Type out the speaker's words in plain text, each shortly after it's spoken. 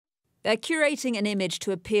They're curating an image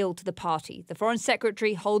to appeal to the party, the Foreign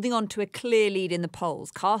Secretary holding on to a clear lead in the polls,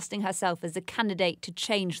 casting herself as a candidate to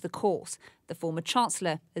change the course, the former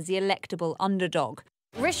Chancellor as the electable underdog.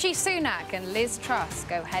 Rishi Sunak and Liz Truss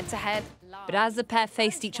go head-to-head. But as the pair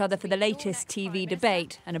faced each other for the latest TV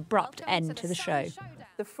debate, an abrupt end to the show.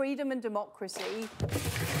 The freedom and democracy.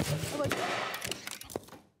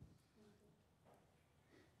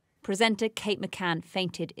 Presenter Kate McCann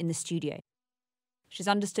fainted in the studio. She's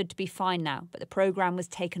understood to be fine now, but the programme was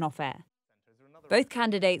taken off air. Both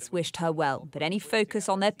candidates wished her well, but any focus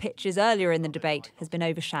on their pitches earlier in the debate has been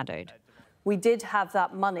overshadowed. We did have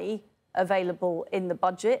that money available in the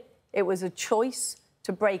budget. It was a choice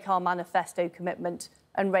to break our manifesto commitment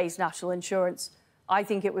and raise national insurance. I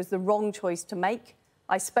think it was the wrong choice to make.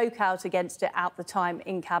 I spoke out against it at the time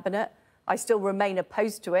in Cabinet. I still remain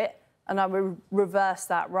opposed to it, and I will reverse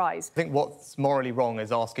that rise. I think what's morally wrong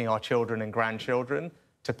is asking our children and grandchildren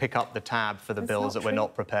to pick up the tab for the bills that we're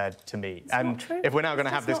not prepared to meet. And if we're now going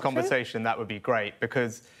to have this conversation, that would be great,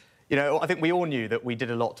 because, you know, I think we all knew that we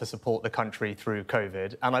did a lot to support the country through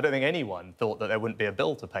COVID, and I don't think anyone thought that there wouldn't be a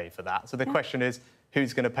bill to pay for that. So the question is,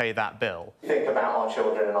 who's going to pay that bill? Think about our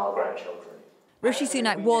children and our grandchildren. Rishi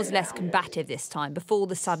Sunak was less combative this time, before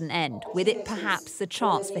the sudden end, with it perhaps the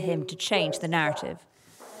chance for him to change the narrative.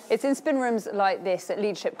 It's in spin rooms like this that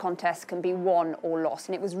leadership contests can be won or lost,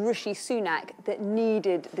 and it was Rishi Sunak that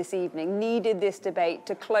needed this evening, needed this debate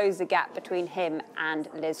to close the gap between him and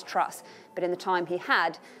Liz Truss. But in the time he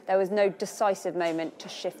had, there was no decisive moment to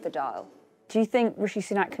shift the dial. Do you think Rishi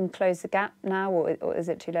Sunak can close the gap now, or is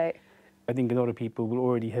it too late? I think a lot of people will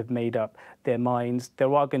already have made up their minds.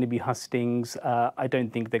 There are going to be hustings. I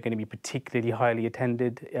don't think they're going to be particularly highly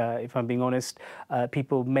attended, if I'm being honest.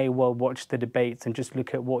 People may well watch the debates and just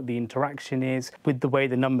look at what the interaction is. With the way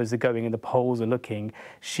the numbers are going and the polls are looking,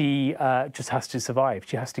 she just has to survive.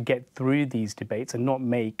 She has to get through these debates and not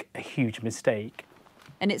make a huge mistake.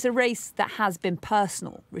 And it's a race that has been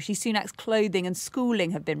personal. Rishi Sunak's clothing and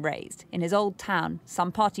schooling have been raised. In his old town,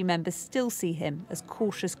 some party members still see him as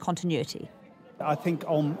cautious continuity. I think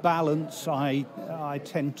on balance, I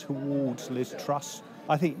tend towards Liz Truss.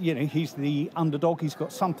 I think, you know, he's the underdog. He's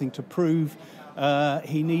got something to prove.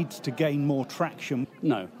 He needs to gain more traction.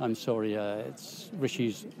 No, I'm sorry.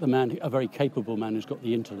 Rishi's the man, a very capable man who's got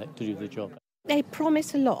the intellect to do the job. They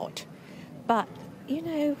promise a lot, but, you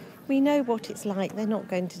know, we know what it's like. They're not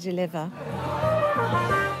going to deliver.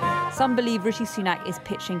 Some believe Rishi Sunak is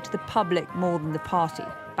pitching to the public more than the party.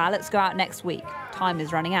 Ballots go out next week. Time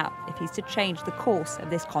is running out if he's to change the course of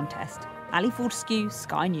this contest. Ali Fortescue,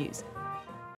 Sky News.